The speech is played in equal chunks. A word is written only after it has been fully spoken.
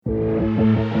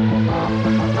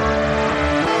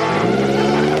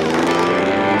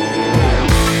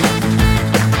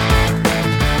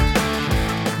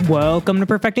Welcome to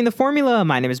Perfecting the Formula.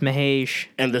 My name is Mahesh.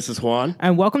 And this is Juan.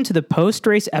 And welcome to the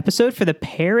post-race episode for the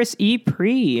Paris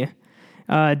E-Prix.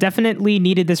 Definitely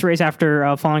needed this race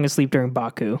after falling asleep during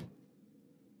Baku.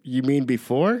 You mean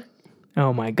before?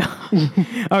 Oh my God.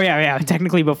 Oh yeah,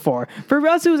 technically before. For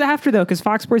us, it was after though, because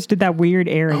Fox Sports did that weird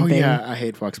airing thing. Yeah, I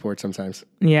hate Fox Sports sometimes.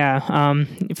 Yeah,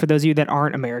 for those of you that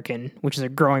aren't American, which is a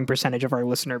growing percentage of our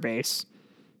listener base,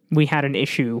 we had an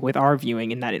issue with our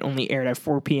viewing in that it only aired at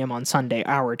 4 p.m. on Sunday,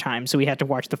 our time, so we had to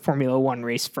watch the Formula One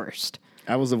race first.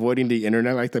 I was avoiding the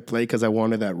internet like to play because I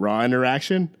wanted that raw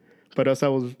interaction, but also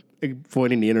I was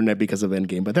avoiding the internet because of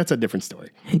Endgame, but that's a different story.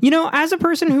 You know, as a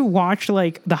person who watched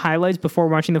like the highlights before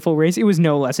watching the full race, it was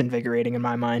no less invigorating in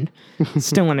my mind.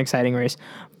 Still an exciting race.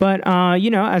 But,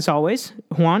 as always,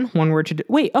 Juan, one word to...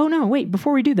 Wait,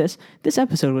 before we do this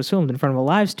episode was filmed in front of a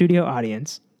live studio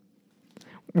audience.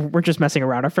 We're just messing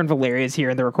around. Our friend Valeria is here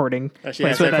in the recording. She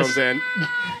has headphones in.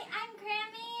 Hi, I'm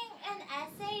cramming an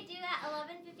essay due at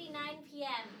 11:59 p.m.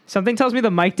 Something tells me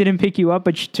the mic didn't pick you up,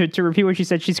 but to repeat what she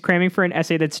said, she's cramming for an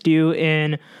essay that's due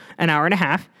in an hour and a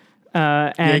half.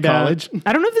 And college.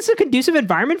 I don't know if this is a conducive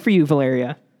environment for you,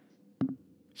 Valeria.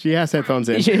 She has headphones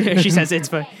in. She says it's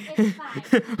fine. It's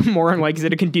fine. More unlike, is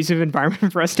it a conducive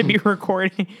environment for us to be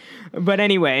recording? But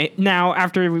anyway, now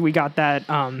after we got that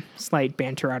slight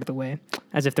banter out of the way,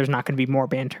 as if there's not going to be more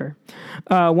banter,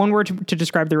 one word to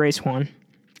describe the race, Juan.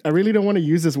 I really don't want to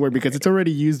use this word because it's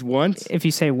already used once. If you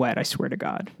say wet, I swear to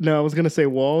God. No, I was going to say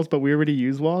walls, but we already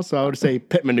used walls, so I would say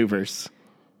pit maneuvers.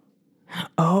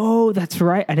 Oh, that's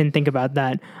right. I didn't think about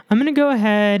that. I'm going to go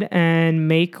ahead and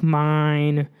make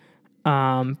mine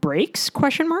brakes, ?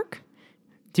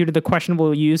 Due to the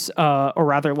questionable use, or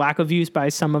rather lack of use by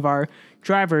some of our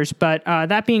drivers. But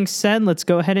that being said, let's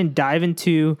go ahead and dive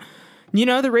into,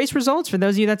 the race results for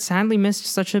those of you that sadly missed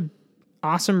such a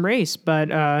awesome race.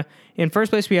 But in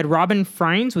first place, we had Robin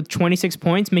Freins with 26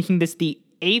 points, making this the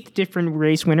 8th different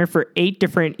race winner for 8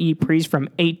 different E-Prix from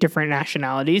 8 different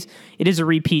nationalities. It is a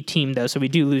repeat team, though, so we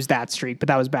do lose that streak, but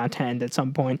that was bound to end at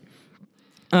some point.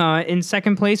 In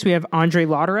second place, we have Andre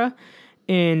Lauderer.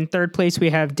 In third place, we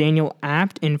have Daniel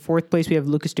Abt. In fourth place, we have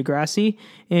Lucas di Grassi.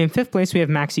 In fifth place, we have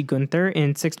Maxi Gunther.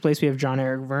 In sixth place, we have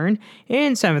Jean-Eric Verne.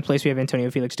 In seventh place, we have Antonio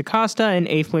Felix da Costa. In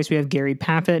eighth place, we have Gary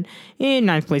Paffett. In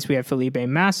ninth place, we have Felipe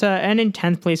Massa. And in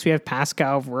 10th place, we have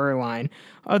Pascal Wehrlein.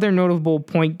 Other notable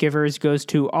point givers goes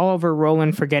to Oliver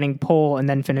Rowland for getting pole and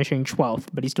then finishing 12th,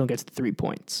 but he still gets the 3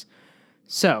 points.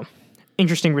 So,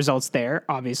 interesting results there,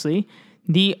 obviously.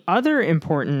 The other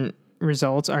important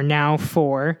results are now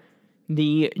for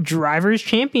the Drivers'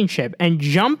 Championship. And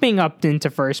jumping up into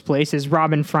first place is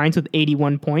Robin Freins with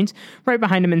 81 points. Right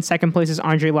behind him in second place is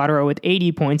Andre Lauderer with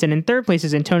 80 points. And in third place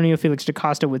is Antonio Felix da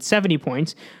Costa with 70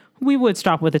 points. We would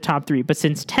stop with the top 3, but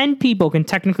since 10 people can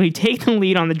technically take the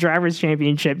lead on the Drivers'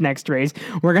 Championship next race,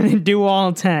 we're going to do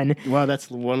all 10. Well,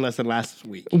 that's one less than last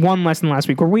week. One less than last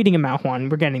week. We're weeding them out, Juan.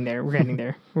 We're getting there.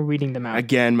 We're weeding them out.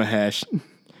 Again, Mahesh.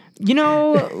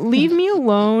 Leave me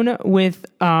alone with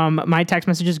my text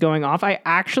messages going off. I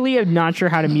actually am not sure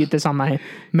how to mute this on my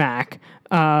Mac.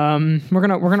 We're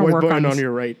gonna Fourth work button on on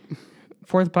your right.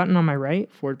 Fourth button on my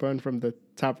right. Fourth button from the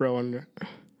top row on your...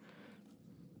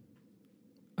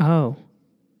 Oh.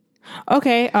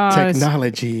 Okay.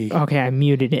 Technology. Okay, I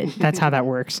muted it. That's how that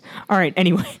works. All right.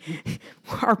 Anyway,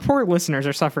 our poor listeners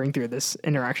are suffering through this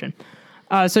interaction.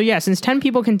 Since 10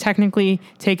 people can technically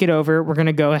take it over, we're going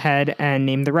to go ahead and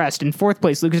name the rest. In fourth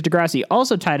place, Lucas di Grassi,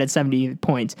 also tied at 70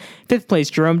 points. Fifth place,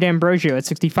 Jerome D'Ambrosio at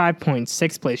 65 points.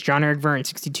 Sixth place, Jean-Eric Verne,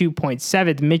 62 points.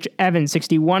 Seventh, Mitch Evans,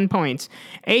 61 points.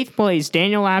 Eighth place,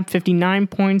 Daniel Abt, 59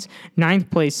 points. Ninth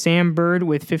place, Sam Bird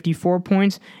with 54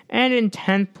 points. And in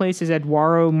 10th place is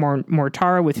Eduardo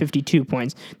Mortara with 52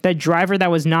 points. That driver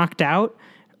that was knocked out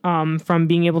from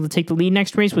being able to take the lead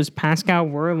next race was Pascal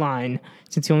Wehrlein,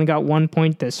 since he only got 1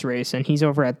 point this race, and he's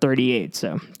over at 38,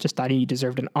 so just thought he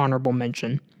deserved an honorable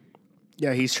mention.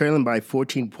 Yeah, he's trailing by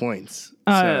 14 points.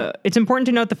 It's important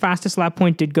to note the fastest lap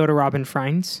point did go to Robin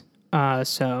Freins,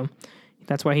 so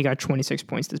that's why he got 26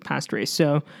 points this past race.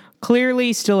 So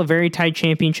clearly still a very tight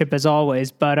championship as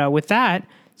always, but with that,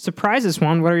 surprises,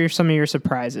 Juan, what are some of your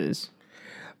surprises?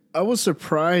 I was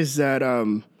surprised that...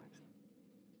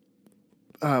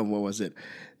 what was it?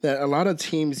 That a lot of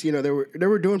teams, they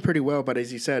were doing pretty well, but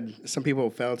as you said, some people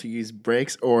failed to use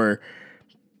brakes or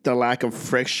the lack of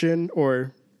friction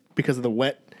or because of the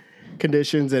wet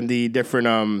conditions and the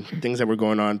different things that were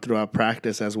going on throughout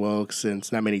practice as well,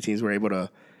 since not many teams were able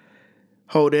to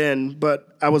hold in.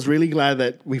 But I was really glad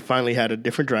that we finally had a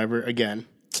different driver again.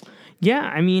 Yeah,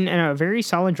 I mean, and a very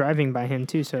solid driving by him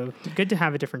too, so good to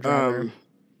have a different driver.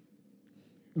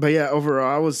 But yeah,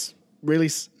 overall, I was really...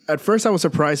 At first, I was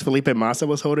surprised Felipe Massa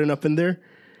was holding up in there.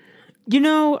 We're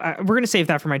going to save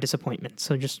that for my disappointment.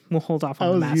 So we'll hold off on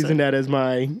I the was Massa. using that as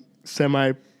my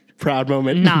semi-proud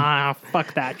moment. Nah,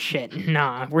 fuck that shit.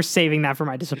 Nah, we're saving that for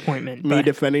my disappointment. Me But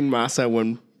defending Massa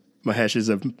when Mahesh is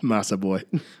a Massa boy.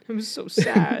 I'm so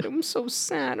sad. I'm so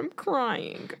sad. I'm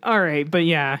crying. All right, but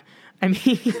yeah. I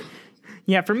mean,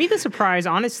 yeah, for me, the surprise,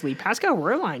 honestly, Pascal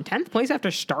Wehrlein, 10th place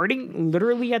after starting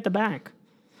literally at the back.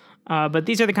 But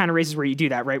these are the kind of races where you do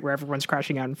that, right? Where everyone's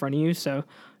crashing out in front of you. So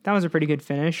that was a pretty good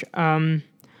finish. I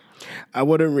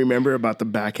wouldn't remember about the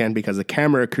backhand because the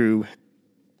camera crew.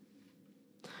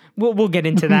 We'll get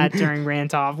into that during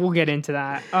rant off. We'll get into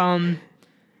that.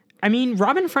 I mean,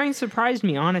 Robin Frank surprised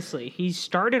me, honestly. He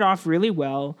started off really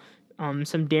well,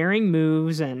 some daring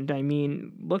moves, and I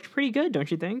mean, looked pretty good,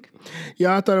 don't you think?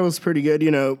 Yeah, I thought it was pretty good.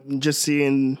 Just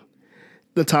seeing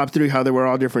the top three, how they were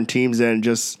all different teams, and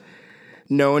just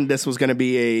knowing this was going to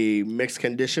be a mixed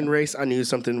condition race, I knew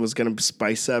something was going to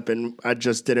spice up, and I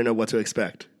just didn't know what to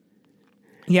expect.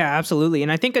 Yeah, absolutely.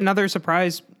 And I think another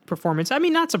surprise performance, I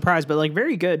mean, not surprise, but like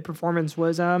very good performance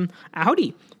was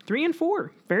Audi, 3 and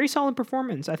 4. Very solid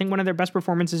performance. I think one of their best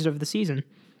performances of the season.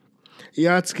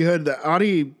 Yeah, it's good. The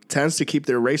Audi tends to keep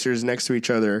their racers next to each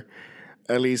other,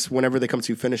 at least whenever they come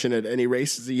to finishing at any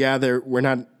race. Yeah, they're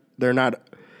not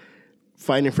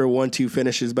fighting for 1-2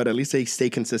 finishes, but at least they stay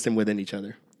consistent within each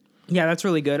other. Yeah, that's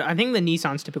really good. I think the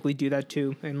Nissans typically do that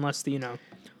too, unless the,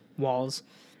 walls.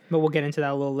 But we'll get into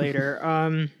that a little later.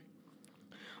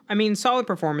 I mean, solid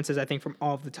performances, I think, from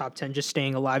all of the top 10 just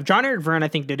staying alive. John-Eric Verne, I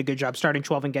think, did a good job starting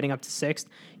 12 and getting up to 6th.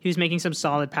 He was making some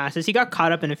solid passes. He got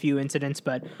caught up in a few incidents,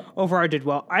 but overall did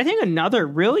well. I think another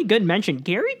really good mention,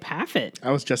 Gary Paffett.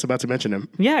 I was just about to mention him.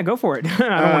 Yeah, go for it. I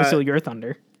don't want to steal your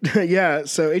thunder. Yeah,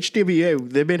 so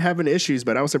HWA, they've been having issues,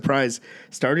 but I was surprised.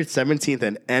 Started 17th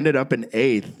and ended up in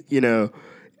 8th.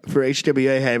 For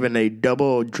HWA having a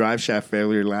double drive shaft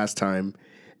failure last time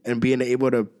and being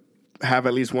able to have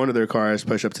at least one of their cars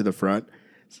push up to the front,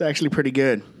 it's actually pretty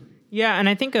good. Yeah, and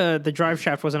I think the drive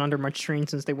shaft wasn't under much strain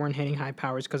since they weren't hitting high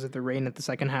powers because of the rain at the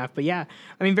second half. But yeah,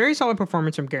 I mean, very solid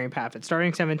performance from Gary Paffett,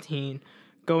 starting 17,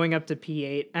 going up to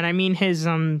P8. And I mean, his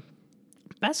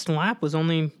best lap was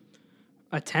only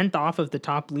a 10th off of the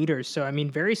top leaders. So, I mean,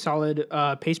 very solid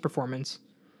pace performance.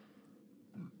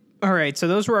 All right, so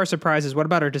those were our surprises. What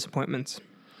about our disappointments?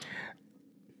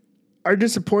 Our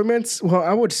disappointments, well,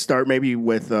 I would start maybe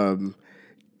with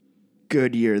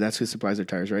Goodyear. That's who supplies their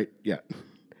tires, right? Yeah.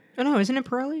 Oh, no, isn't it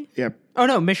Pirelli? Yeah. Oh,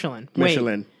 no, Michelin.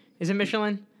 Michelin. Wait, is it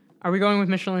Michelin? Are we going with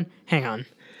Michelin? Hang on.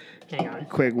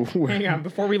 Quick. Hang on,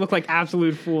 before we look like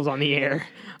absolute fools on the air.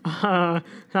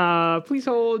 Please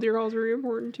hold. Your call's very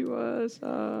important to us.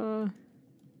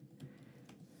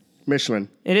 Michelin.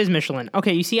 It is Michelin.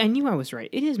 Okay, you see, I knew I was right.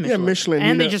 It is Michelin. Yeah, Michelin.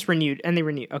 And they just renewed.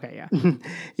 Okay, yeah.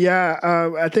 Yeah,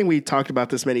 I think we talked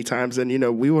about this many times, and,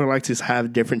 we would like to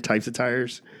have different types of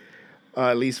tires,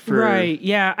 at least for... Right,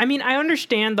 yeah. I mean, I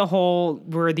understand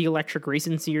we're the electric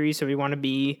racing series, so we want to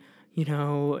be,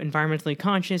 environmentally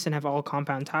conscious and have all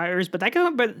compound tires, but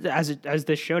as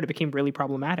this showed, it became really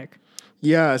problematic.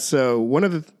 Yeah, so one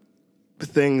of the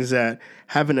things that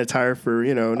having a tire for,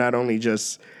 not only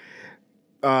just...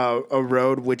 a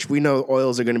road, which we know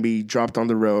oils are going to be dropped on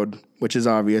the road, which is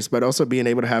obvious, but also being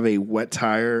able to have a wet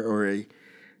tire or a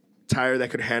tire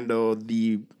that could handle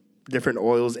the different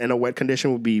oils in a wet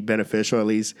condition would be beneficial. At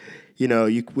least,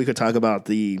 we could talk about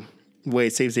the way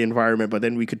it saves the environment, but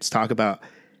then we could talk about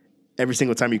every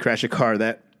single time you crash a car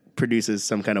that produces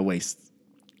some kind of waste.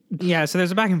 Yeah, so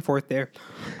there's a back and forth there.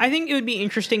 I think it would be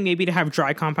interesting maybe to have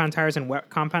dry compound tires and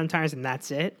wet compound tires, and that's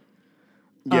it.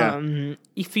 Yeah.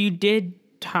 If you did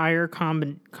tire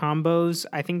combos,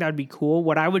 I think that would be cool.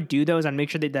 What I would do though is I'd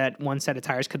make sure that one set of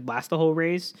tires could last the whole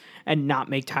race and not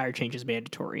make tire changes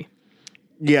mandatory.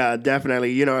 Yeah,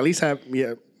 definitely. At least have,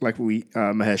 like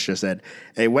Mahesh just said,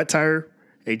 a wet tire,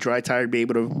 a dry tire, be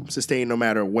able to sustain no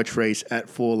matter which race at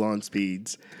full on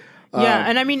speeds. Yeah,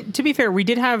 and I mean, to be fair, we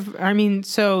did have,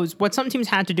 so what some teams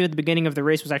had to do at the beginning of the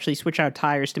race was actually switch out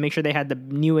tires to make sure they had the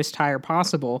newest tire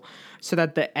possible so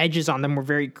that the edges on them were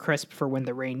very crisp for when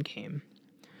the rain came.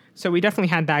 So we definitely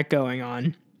had that going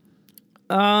on.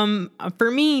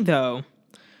 For me, though,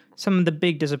 some of the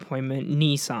big disappointment,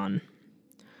 Nissan.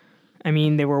 I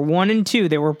mean, they were 1 and 2.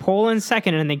 They were pole and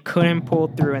second, and they couldn't pull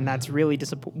through, and that's really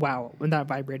disappointing. Wow, when that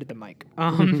vibrated the mic.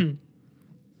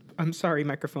 I'm sorry,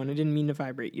 microphone. I didn't mean to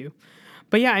vibrate you.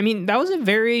 But yeah, I mean, that was a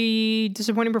very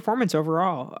disappointing performance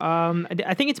overall.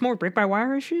 I think it's more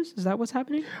brake-by-wire issues. Is that what's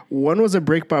happening? One was a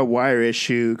brake-by-wire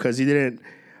issue because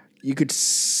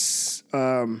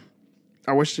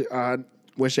I wish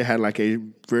it had like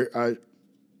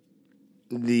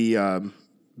the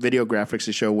video graphics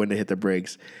to show when to hit the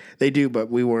brakes. They do, but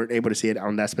we weren't able to see it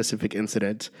on that specific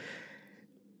incident.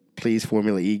 Please,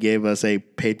 Formula E gave us a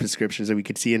paid prescription so we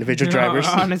could see individual drivers.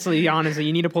 Honestly,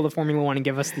 you need to pull the Formula One and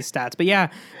give us the stats. But yeah,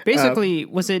 basically,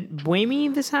 was it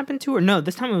Buemi this happened to? Or no,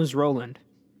 this time it was Roland.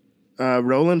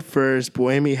 Roland first.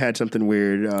 Buemi had something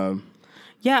weird.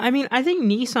 Yeah, I mean, I think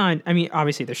Nissan,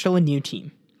 obviously, they're still a new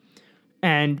team.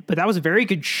 But that was a very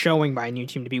good showing by a new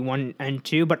team to be 1 and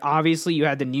 2. But obviously, you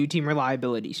had the new team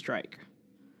reliability strike.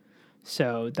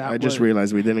 So that I just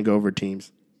realized we didn't go over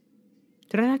teams.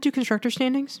 Did I not do constructor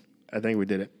standings? I think we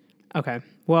did it. Okay.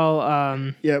 Well,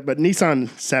 yeah, but Nissan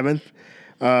 7th.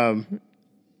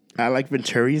 I like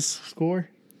Venturi's score.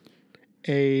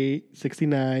 A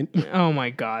 69. Oh my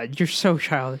God, you're so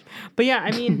childish. But yeah, I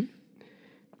mean,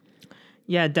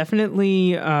 yeah,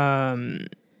 definitely.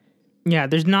 Yeah,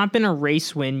 there's not been a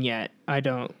race win yet.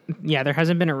 There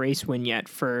hasn't been a race win yet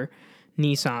for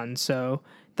Nissan. So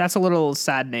that's a little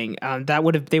saddening. They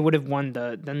would have won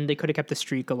then they could have kept the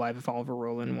streak alive if Oliver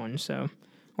Rowland won. So,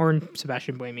 or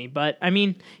Sebastian Buemi. But I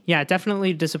mean, yeah,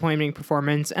 definitely disappointing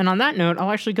performance. And on that note, I'll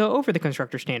actually go over the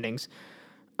constructor standings.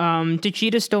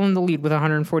 Techeetah's still in the lead with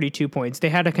 142 points. They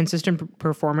had a consistent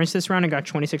performance this round and got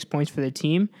 26 points for the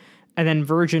team. And then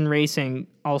Virgin Racing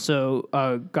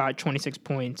also got 26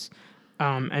 points.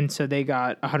 And so they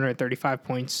got 135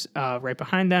 points right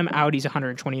behind them. Audi's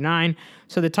 129.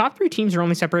 So the top 3 teams are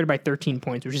only separated by 13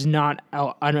 points, which is not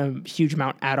a huge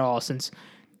amount at all since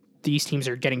these teams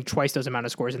are getting twice those amount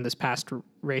of scores in this past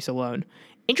race alone.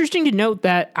 Interesting to note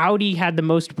that Audi had the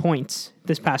most points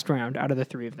this past round out of the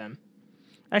 3 of them.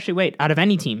 Actually, wait, out of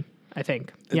any team, I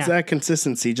think. It's that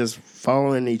consistency, just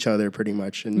following each other pretty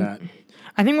much and not...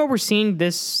 I think what we're seeing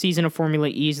this season of Formula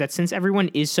E is that since everyone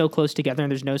is so close together and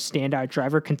there's no standout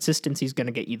driver, consistency is going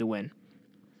to get you the win.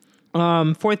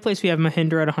 4th place, we have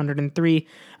Mahindra at 103,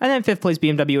 and then 5th place,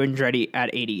 BMW Andretti at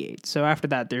 88. So after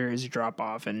that, there is a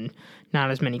drop-off and not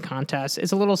as many contests.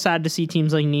 It's a little sad to see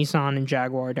teams like Nissan and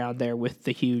Jaguar down there with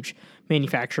the huge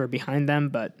manufacturer behind them,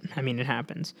 but, I mean, it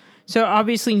happens. So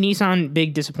obviously, Nissan,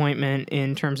 big disappointment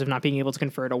in terms of not being able to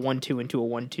convert a 1-2 into a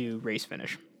 1-2 race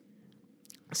finish.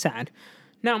 Sad.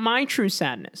 Now, my true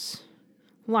sadness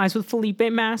lies with Felipe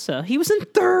Massa. He was in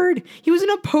 3rd. He was in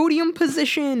a podium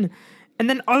position. And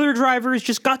then other drivers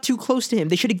just got too close to him.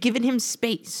 They should have given him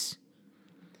space.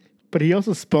 But he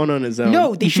also spun on his own.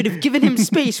 No, they should have given him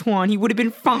space, Juan. He would have been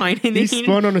fine. And he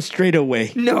spun on a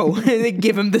straightaway. No, they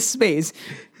give him the space.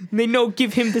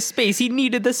 Give him the space. He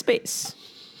needed the space.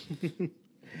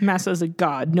 Massa's a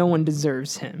god. No one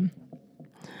deserves him.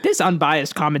 This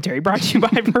unbiased commentary brought to you by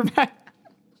Perfect.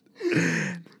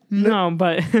 No,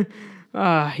 but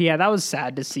yeah, that was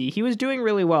sad to see. He was doing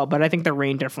really well, but I think the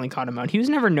rain definitely caught him out. He was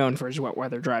never known for his wet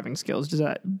weather driving skills,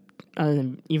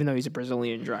 even though he's a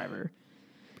Brazilian driver.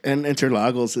 And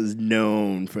Interlagos is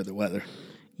known for the weather.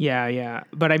 Yeah.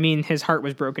 But I mean, his heart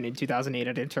was broken in 2008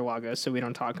 at Interlagos, so we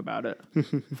don't talk about it.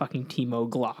 Fucking Timo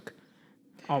Glock.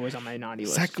 Always on my naughty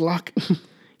list. Zach Glock.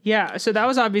 Yeah, so that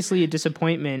was obviously a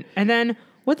disappointment. And then,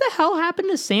 what the hell happened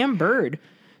to Sam Bird?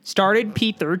 Started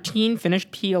P13,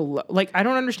 finished P11. Like, I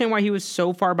don't understand why he was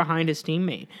so far behind his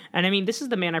teammate. And I mean, this is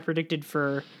the man I predicted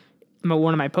for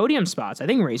one of my podium spots. I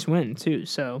think race win, too.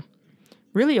 So,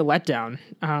 really a letdown.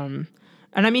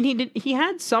 And I mean, he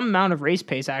had some amount of race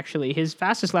pace, actually. His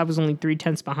fastest lap was only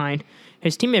 0.3 behind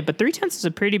his teammate, but 0.3 is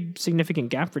a pretty significant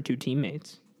gap for 2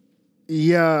 teammates.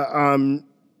 Yeah,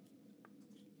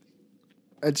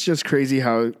 it's just crazy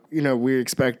how, we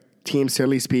expect teams to at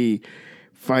least be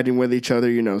fighting with each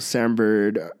other. Sam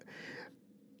Bird,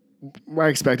 I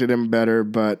expected him better,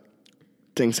 but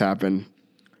things happen.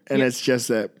 And It's just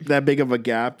that big of a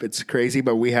gap. It's crazy,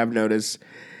 but we have noticed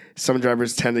some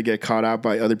drivers tend to get caught out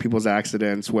by other people's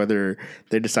accidents, whether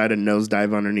they decide to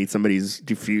nosedive underneath somebody's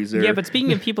diffuser. Yeah, but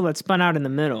speaking of people that spun out in the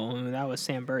middle, that was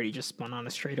Sam Bird. He just spun on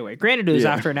a straightaway. Granted, it was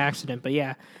after an accident, but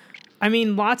yeah. I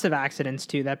mean, lots of accidents,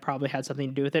 too. That probably had something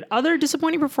to do with it. Other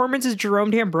disappointing performances,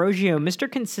 Jerome D'Ambrosio.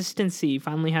 Mr. Consistency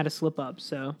finally had a slip-up,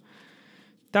 so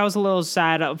that was a little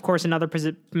sad. Of course, another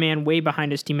man way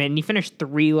behind his teammate, and he finished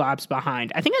 3 laps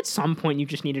behind. I think at some point you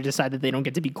just need to decide that they don't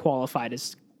get to be classified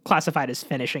as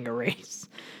finishing a race.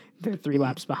 They're 3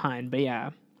 laps behind, but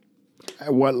yeah.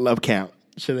 At what lap count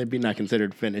should they be not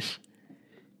considered finish?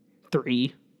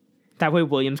 3. That way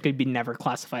Williams could be never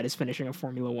classified as finishing a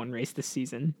Formula One race this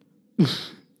season.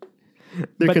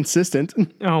 They're consistent.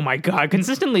 Oh my God,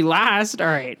 consistently last. All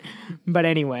right. But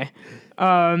anyway,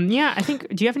 I think,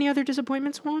 do you have any other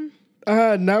disappointments, Juan?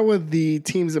 Not with the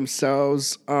teams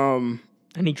themselves.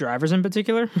 Any drivers in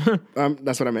particular?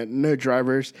 That's what I meant. No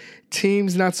drivers.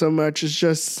 Teams, not so much. It's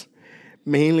just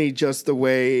mainly just the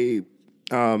way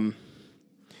ABB,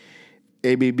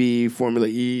 Formula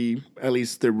E, at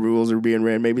least the rules are being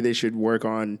ran. Maybe they should work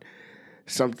on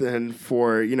something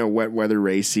for, wet weather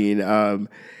racing, video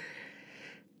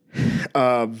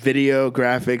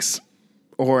graphics,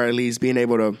 or at least being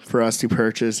able for us to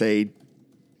purchase a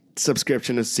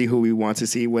subscription to see who we want to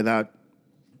see without,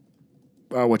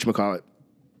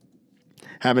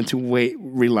 having to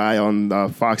rely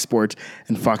on Fox Sports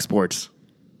and Fox Sports.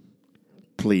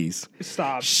 Please.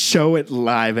 Stop. Show it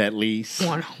live at least.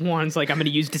 One's like, I'm going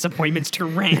to use disappointments to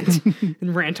rant,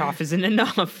 and rant off isn't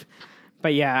enough.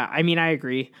 But yeah, I mean, I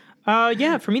agree.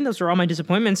 Yeah, for me, those are all my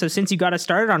disappointments. So since you got us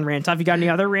started on rant off, you got any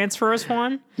other rants for us,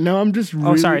 Juan? No, I'm just really...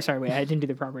 Oh, sorry. Wait, I didn't do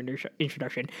the proper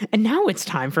introduction. And now it's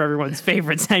time for everyone's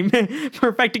favorite segment,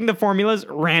 Perfecting the Formulas,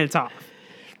 Rant Off.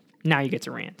 Now you get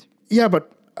to rant. Yeah,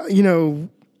 but,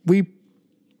 we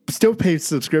still pay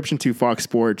subscription to Fox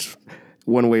Sports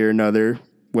one way or another,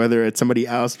 whether it's somebody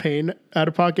else paying out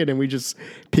of pocket and we just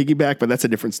piggyback, but that's a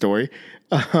different story.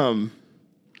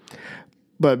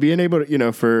 But being able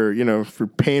to, for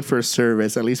paying for a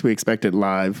service, at least we expect it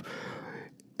live.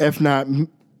 If not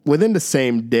within the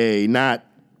same day, not,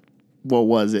 what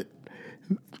was it?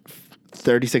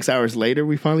 36 hours later,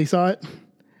 we finally saw it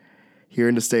here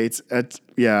in the States.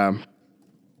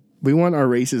 We want our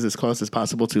races as close as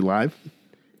possible to live.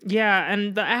 Yeah,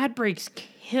 and the ad breaks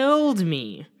killed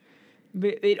me.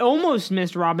 It almost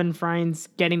missed Robin Friends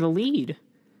getting the lead.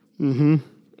 Mm-hmm.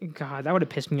 God, that would have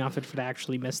pissed me off if it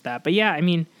actually missed that. But yeah, I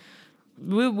mean,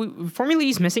 Formula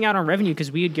E's missing out on revenue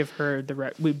because we would give her I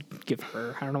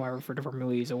don't know why I refer to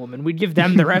Formula E as a woman. We'd give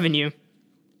them the revenue.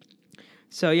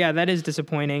 So yeah, that is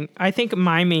disappointing. I think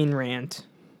my main rant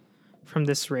from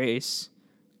this race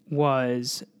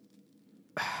was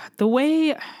the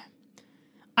way...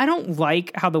 I don't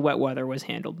like how the wet weather was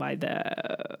handled by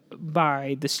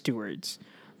the stewards.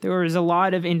 There was a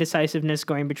lot of indecisiveness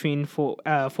going between full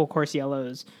course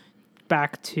yellows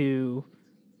back to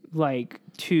racing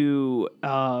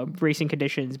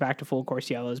conditions, back to full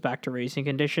course yellows, back to racing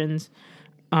conditions.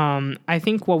 I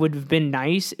think what would have been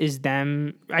nice is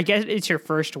them. I guess it's your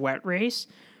first wet race,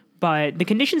 but the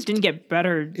conditions didn't get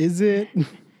better. Is it?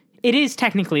 It is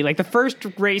technically like the first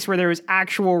race where there was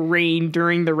actual rain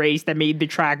during the race that made the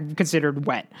track considered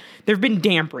wet. There have been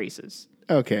damp races.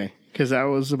 Okay, because I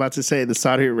was about to say the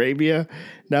Saudi Arabia,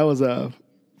 that was a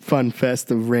fun fest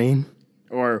of rain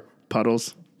or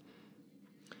puddles.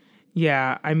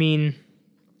 Yeah, I mean,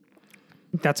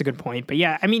 that's a good point. But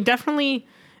yeah, I mean, definitely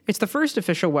it's the first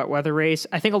official wet weather race.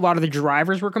 I think a lot of the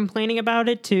drivers were complaining about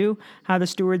it too, how the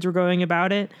stewards were going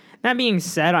about it. That being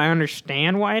said, I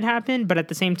understand why it happened, but at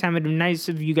the same time, it'd be nice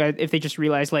if you guys, if they just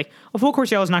realized, like, a full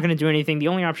course yellow is not going to do anything. The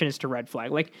only option is to red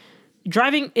flag. Like,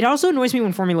 driving, it also annoys me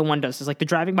when Formula One does this, like the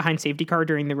driving behind safety car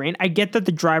during the rain. I get that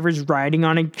the driver's riding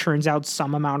on it churns out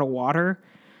some amount of water,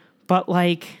 but,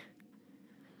 like,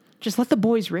 just let the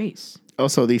boys race.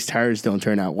 Also, these tires don't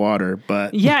turn out water,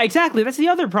 but... Yeah, exactly. That's the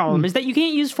other problem, is that you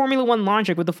can't use Formula One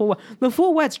logic with the full... The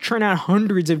full wets churn out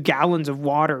hundreds of gallons of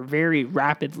water very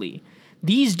rapidly.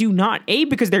 These do not,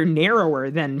 because they're narrower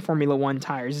than Formula One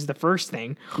tires is the first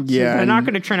thing. So yeah, they're not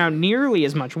going to churn out nearly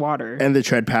as much water. And the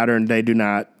tread pattern, they do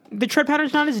not. The tread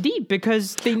pattern's not as deep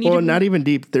because they need. Well, not even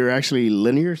deep. They're actually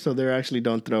linear, so they actually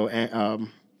don't throw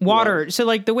water. So,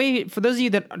 like the way, for those of you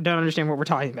that don't understand what we're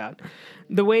talking about,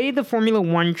 the way the Formula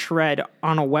One tread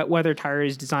on a wet weather tire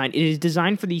is designed, it is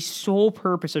designed for the sole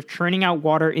purpose of churning out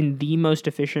water in the most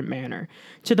efficient manner,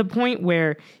 to the point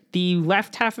where the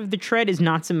left half of the tread is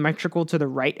not symmetrical to the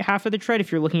right half of the tread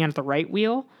if you're looking at the right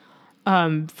wheel,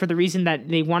 for the reason that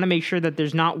they want to make sure that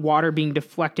there's not water being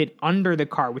deflected under the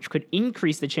car, which could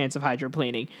increase the chance of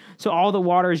hydroplaning. So all the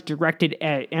water is directed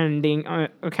at, and they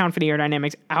account for the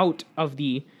aerodynamics out of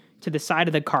to the side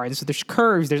of the car. And so there's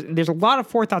curves, there's a lot of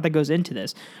forethought that goes into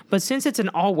this. But since it's an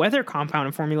all-weather compound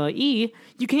in Formula E,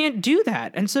 you can't do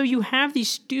that. And so you have these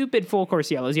stupid full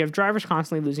course yellows. You have drivers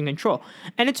constantly losing control.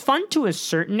 And it's fun to a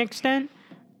certain extent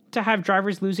to have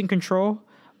drivers losing control,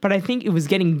 but I think it was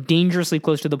getting dangerously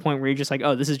close to the point where you're just like,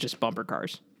 oh, this is just bumper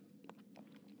cars.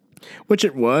 Which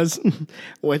it was.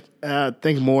 With, I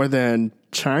think more than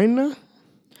China?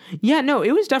 Yeah, no,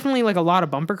 it was definitely like a lot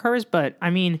of bumper cars, but I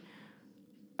mean...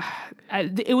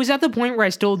 it was at the point where I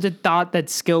still thought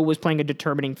that skill was playing a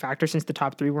determining factor since the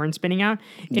top three weren't spinning out.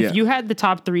 If you had the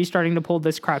top three starting to pull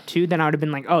this crap too, then I would have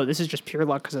been like, oh, this is just pure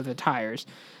luck because of the tires.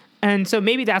 And so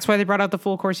maybe that's why they brought out the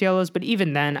full course yellows. But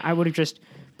even then, I would have just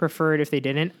preferred if they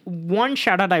didn't. One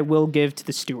shout out I will give to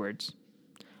the stewards.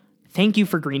 Thank you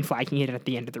for green flagging it at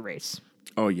the end of the race.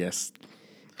 Oh, yes.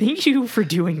 Thank you for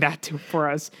doing that for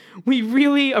us. We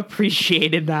really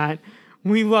appreciated that.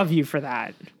 We love you for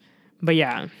that. But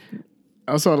yeah.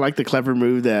 Also, I like the clever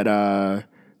move that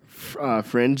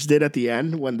Fringe did at the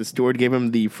end when the steward gave him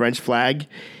the French flag.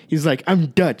 He's like, "I'm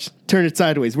Dutch. Turn it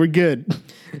sideways. We're good."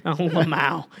 Oh,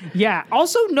 Lamau. Yeah.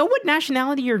 Also, know what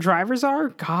nationality your drivers are?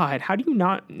 God, how do you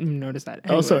not notice that?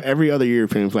 Anyway. Also, every other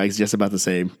European flag is just about the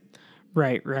same.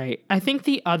 Right. I think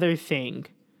the other thing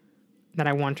that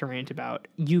I want to rant about,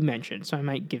 you mentioned, so I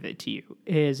might give it to you,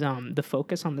 is the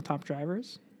focus on the top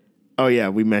drivers. Oh, yeah.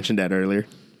 We mentioned that earlier.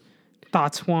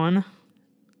 Thoughts, Juan?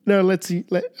 No,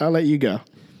 I'll let you go.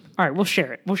 All right, we'll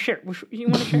share it. You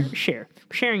want to share? Share.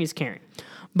 Sharing is caring.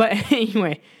 But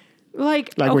anyway,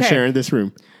 like okay, we're sharing this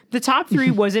room. The top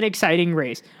 3 was an exciting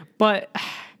race, but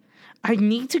I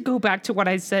need to go back to what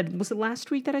I said. Was it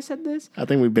last week that I said this? I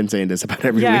think we've been saying this about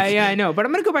every week. Yeah, I know. But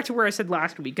I'm going to go back to where I said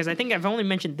last week because I think I've only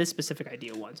mentioned this specific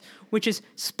idea once, which is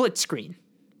split screen.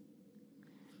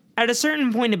 At a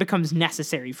certain point, it becomes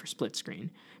necessary for split screen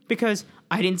because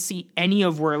I didn't see any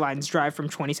of Wehrlein's drive from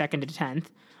 22nd to 10th.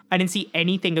 I didn't see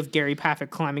anything of Gary Paffett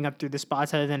climbing up through the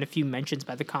spots other than a few mentions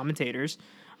by the commentators.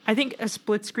 I think a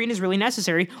split screen is really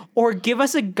necessary, or give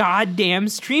us a goddamn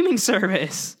streaming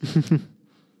service.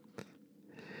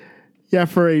 Yeah,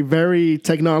 for a very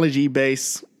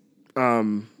technology-based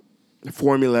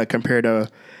formula compared to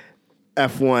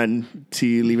F1,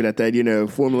 to leave it at that,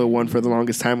 Formula One for the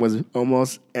longest time was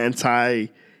almost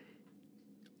anti-public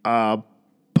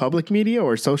media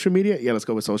or social media. Yeah, let's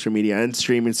go with social media and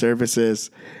streaming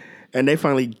services. And they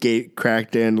finally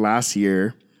cracked in last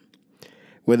year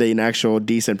with an actual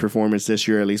decent performance this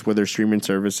year, at least with their streaming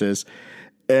services.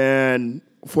 And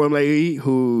Formula E,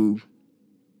 who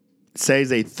says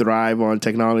they thrive on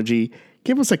technology,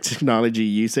 give us technology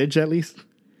usage at least.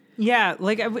 Yeah,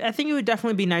 I think it would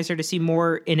definitely be nicer to see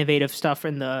more innovative stuff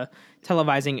in the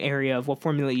televising area of what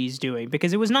Formula E is doing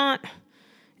because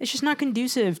it's just not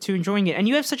conducive to enjoying it. And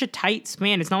you have such a tight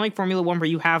span. It's not like Formula One where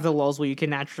you have the lulls where you can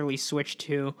naturally switch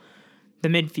to the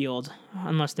midfield,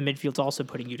 unless the midfield's also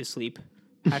putting you to sleep.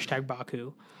 Hashtag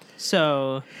Baku.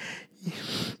 So,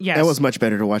 yes. That was much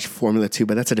better to watch Formula 2,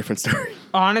 but that's a different story.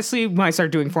 Honestly, might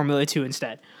start doing Formula 2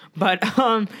 instead. But,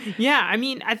 yeah, I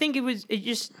mean, I think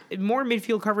more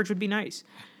midfield coverage would be nice.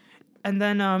 And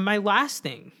then my last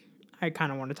thing I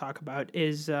kind of want to talk about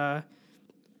is where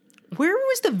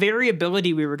was the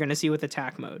variability we were going to see with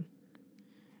attack mode?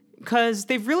 Because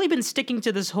they've really been sticking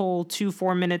to this whole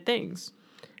 2-4 minute things.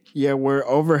 Yeah, we're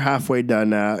over halfway done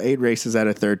now. 8 races out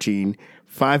of 13.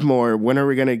 5 more. When are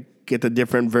we going to get the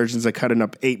different versions of cutting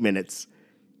up 8 minutes?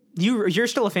 You're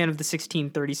still a fan of the 16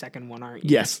 30-second one, aren't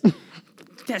you? Yes.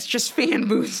 That's just fan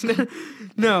boost.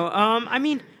 No, I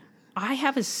mean, I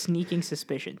have a sneaking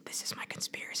suspicion. This is my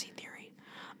conspiracy theory.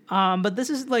 But this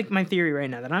is my theory right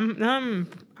now that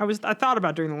I thought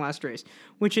about during the last race,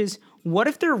 which is what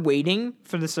if they're waiting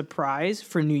for the surprise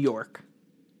for New York?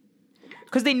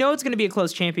 Because they know it's going to be a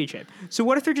close championship. So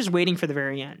what if they're just waiting for the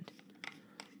very end?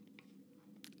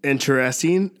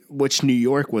 Interesting. Which New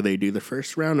York will they do? The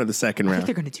first round or the second round? I think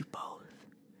they're going to do both.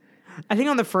 I think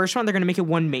on the first one, they're going to make it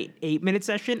 1 8-minute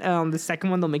session. And on the second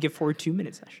one, they'll make it 4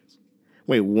 2-minute sessions.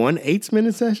 Wait, 1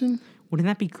 8-minute session? Wouldn't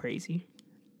that be crazy?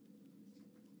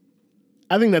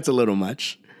 I think that's a little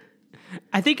much.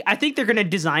 I think they're going to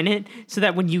design it so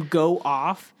that when you go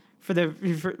off, they're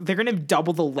going to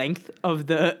double the length of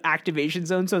the activation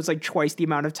zone, so it's twice the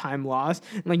amount of time lost,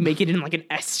 and make it in an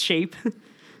S shape.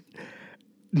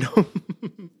 No,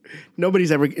 nobody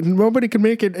can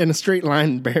make it in a straight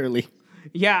line, barely.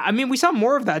 Yeah, I mean, we saw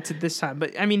more of that this time,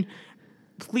 but I mean,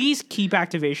 please keep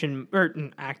activation.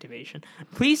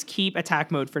 Please keep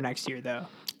attack mode for next year, though.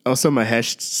 Also,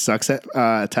 Mahesh sucks at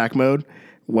attack mode.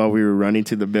 While we were running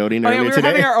to the building earlier today. We were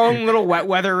having our own little wet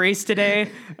weather race today.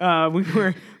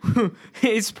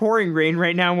 It's pouring rain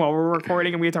right now while we're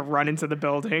recording, and we had to run into the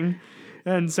building.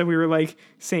 And so we were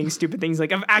saying stupid things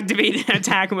like, I've activated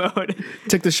attack mode.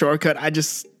 Took the shortcut. I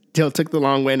just still took the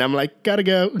long way, and I'm like, gotta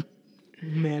go.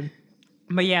 Man.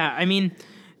 But yeah, I mean,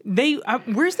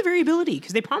 where's the variability?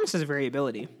 Because they promised us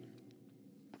variability.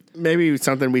 Maybe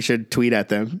something we should tweet at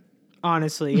them.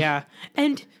 Honestly, yeah.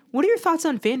 And what are your thoughts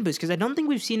on fan boost? Because I don't think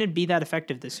we've seen it be that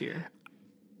effective this year.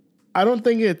 I don't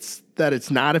think it's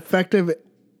not effective.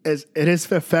 As it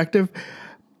is effective,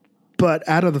 but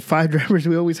out of the 5 drivers,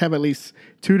 we always have at least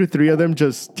 2 to 3 of them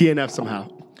just DNF somehow.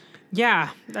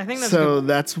 Yeah, I think that's so.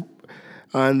 That's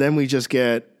and then we just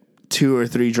get 2 or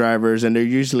 3 drivers, and they're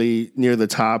usually near the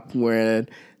top, where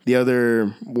the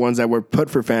other ones that were put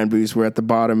for fan boost were at the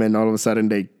bottom, and all of a sudden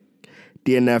they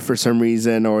DNF for some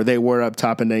reason, or they were up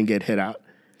top and then get hit out.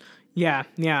 Yeah.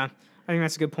 I think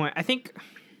that's a good point. I think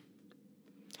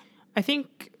I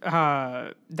think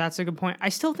that's a good point. I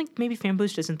still think maybe Fan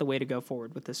Boost isn't the way to go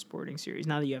forward with this sporting series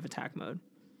now that you have attack mode.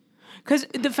 Because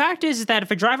the fact is that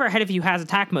if a driver ahead of you has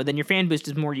attack mode, then your Fan Boost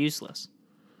is more useless.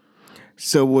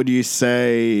 So would you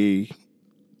say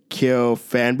kill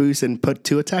Fan Boost and put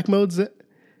 2 attack modes?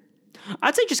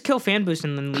 I'd say just kill Fan Boost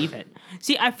and then leave it.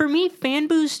 See, for me, Fan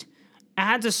Boost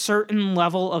adds a certain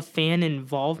level of fan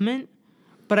involvement,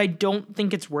 but I don't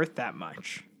think it's worth that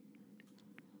much.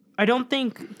 I don't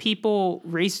think people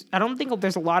race. I don't think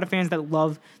there's a lot of fans that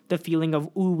love the feeling of,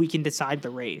 ooh, we can decide the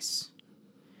race.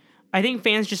 I think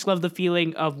fans just love the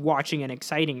feeling of watching an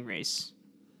exciting race.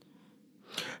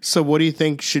 So what do you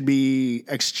think should be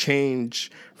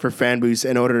exchanged for Fan Boost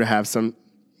in order to have some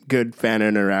good fan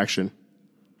interaction?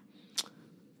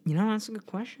 You know, that's a good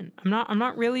question. I'm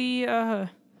not really, I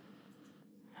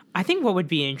think what would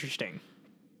be interesting.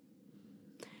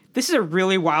 This is a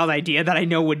really wild idea that I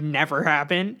know would never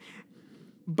happen,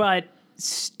 but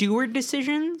steward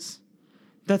decisions,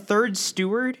 the third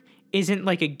steward isn't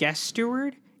like a guest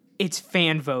steward, it's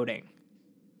fan voting.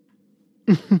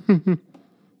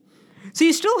 So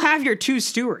you still have your 2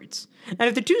 stewards. And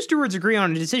if the 2 stewards agree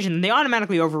on a decision, then they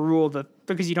automatically overrule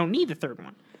because you don't need the third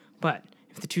one. But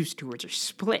if the 2 stewards are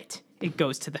split, it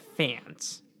goes to the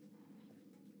fans.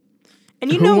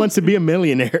 And Who wants to be a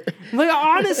millionaire? Like,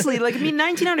 honestly,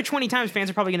 19 out of 20 times fans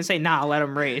are probably going to say, nah, let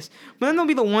them race. But then there'll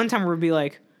be the one time where we'll be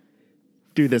like,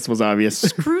 dude, this was obvious.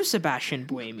 Screw Sebastian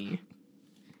Buemi.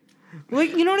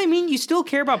 You know what I mean? You still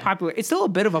care about popularity. It's still a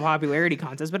bit of a popularity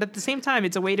contest, but at the same time,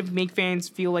 it's a way to make fans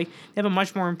feel like they have a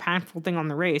much more impactful thing on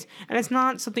the race. And it's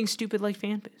not something stupid like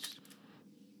Fan Boost.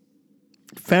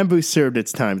 Fan Boost served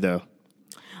its time, though.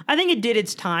 I think it did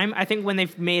its time. I think when they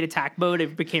made attack mode,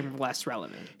 it became less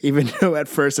relevant. Even though at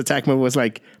first attack mode was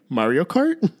like Mario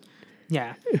Kart?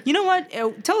 Yeah. You know what?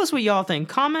 Tell us what y'all think.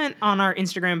 Comment on our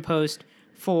Instagram post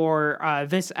for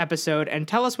this episode and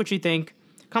tell us what you think.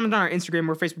 Comment on our Instagram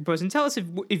or Facebook post and tell us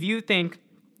if you think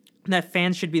that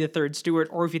fans should be the third steward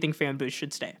or if you think Fan Boost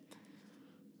should stay.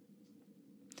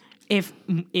 If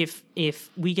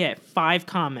we get 5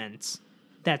 comments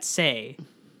that say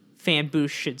Fan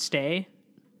Boost should stay,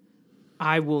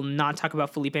 I will not talk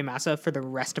about Felipe Massa for the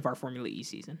rest of our Formula E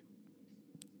season.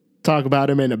 Talk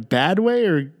about him in a bad way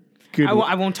or good way?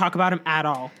 I won't talk about him at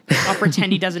all. I'll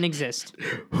pretend he doesn't exist.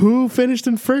 Who finished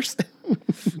in first?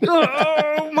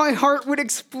 Oh, my heart would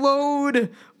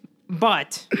explode.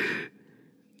 But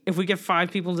if we get 5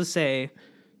 people to say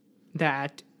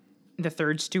that the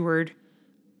third steward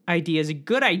idea is a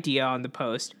good idea on the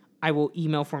post, I will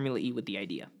email Formula E with the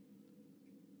idea.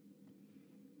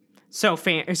 So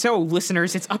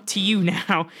listeners, it's up to you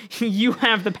now. You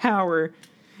have the power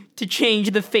to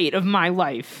change the fate of my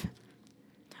life.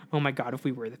 Oh my God, if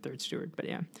we were the third steward. But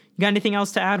yeah. You got anything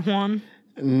else to add, Juan?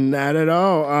 Not at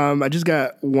all. I just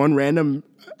got one random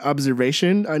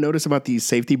observation I noticed about these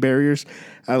safety barriers,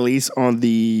 at least on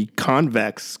the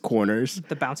convex corners.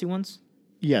 The bouncy ones?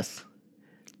 Yes.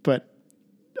 But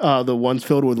the ones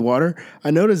filled with water,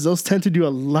 I noticed those tend to do a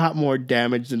lot more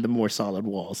damage than the more solid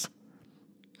walls.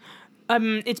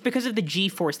 It's because of the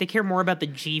G-force. They care more about the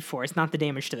G-force, not the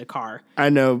damage to the car. I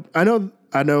know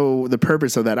the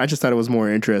purpose of that. I just thought it was more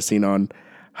interesting on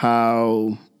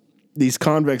how these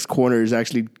convex corners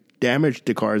actually damage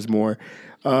the cars more.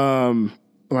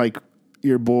 Like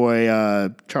your boy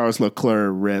Charles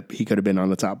Leclerc, rip, he could have been on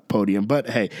the top podium, but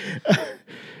hey.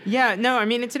 Yeah, no, I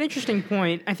mean, it's an interesting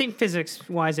point. I think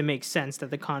physics-wise, it makes sense that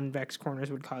the convex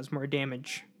corners would cause more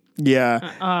damage.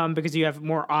 Yeah. Because you have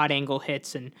more odd angle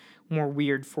hits and more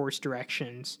weird force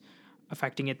directions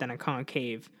affecting it than a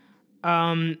concave.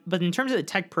 But in terms of the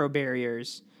Tech Pro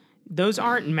barriers, those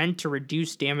aren't meant to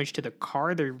reduce damage to the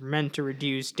car. They're meant to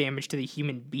reduce damage to the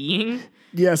human being.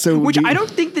 Yeah, so which I don't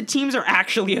think the teams are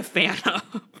actually a fan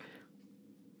of.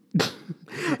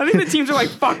 I think the teams are like,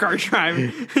 fuck our driver.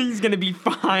 He's going to be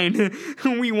fine.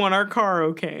 We want our car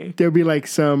okay. There'll be like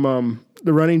some,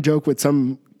 the running joke with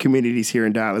some communities here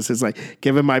in Dallas is like,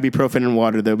 give them ibuprofen and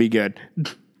water, they'll be good.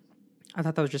 I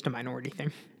thought that was just a minority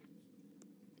thing.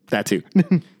 That too.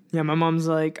 Yeah, my mom's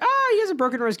like, he has a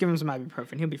broken wrist, give him some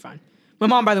ibuprofen. He'll be fine. My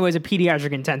mom, by the way, is a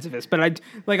pediatric intensivist, but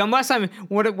unless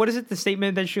what is it, the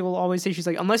statement that she'll always say? She's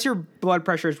like, unless your blood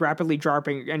pressure is rapidly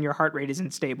dropping and your heart rate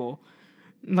isn't stable,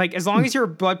 like, as long as your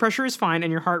blood pressure is fine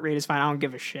and your heart rate is fine, I don't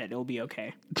give a shit. It'll be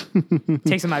okay.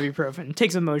 Take some ibuprofen.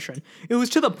 Take some Motrin. It was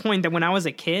to the point that when I was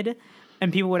a kid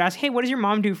and people would ask, hey, what does your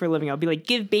mom do for a living? I'll be like,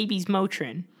 give babies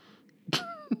Motrin.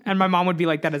 And my mom would be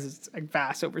like, that is a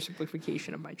vast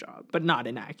oversimplification of my job, but not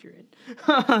inaccurate.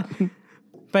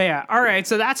 But yeah, all right.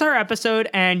 So that's our episode,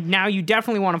 and now you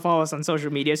definitely want to follow us on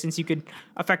social media since you could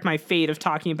affect my fate of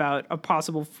talking about a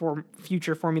possible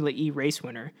future Formula E race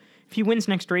winner. If he wins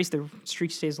next race, the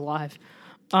streak stays alive.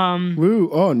 Woo!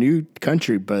 Oh, new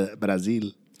country,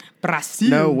 Brazil. Brazil.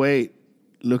 No, wait,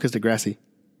 Lucas Degrassi.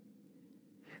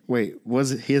 Wait,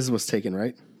 his was taken,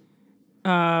 right?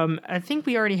 I think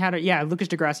we already had it. Yeah, Lucas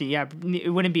Degrassi. Yeah, it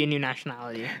wouldn't be a new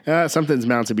nationality. Something's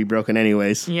bound to be broken,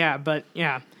 anyways. Yeah, but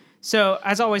yeah. So,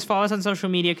 as always, follow us on social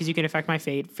media because you can affect my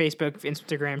fate. Facebook,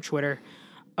 Instagram, Twitter.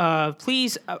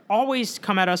 Please always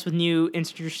come at us with new,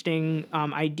 interesting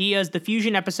ideas. The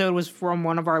Fusion episode was from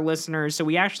one of our listeners, so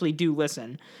we actually do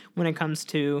listen when it comes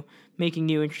to making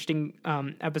new, interesting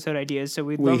episode ideas. So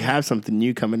we have something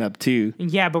new coming up, too.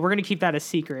 Yeah, but we're going to keep that a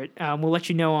secret. We'll let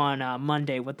you know on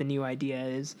Monday what the new idea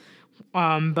is.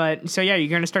 But so yeah, you're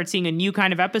going to start seeing a new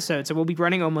kind of episode. So we'll be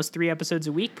running almost 3 episodes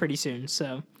a week pretty soon.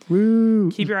 So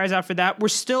keep your eyes out for that. We're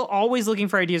still always looking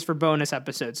for ideas for bonus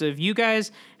episodes. So if you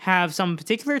guys have some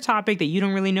particular topic that you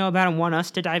don't really know about and want us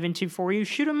to dive into for you,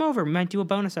 shoot them over. We might do a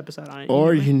bonus episode on it.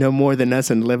 Or you know more than us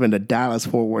and live in the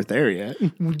Dallas-Fort Worth area.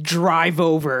 Drive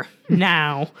over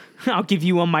now. I'll give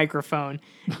you a microphone.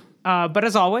 But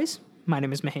as always, my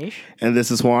name is Mahesh. And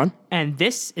this is Juan. And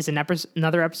this is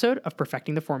another episode of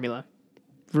Perfecting the Formula.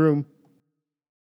 Vroom.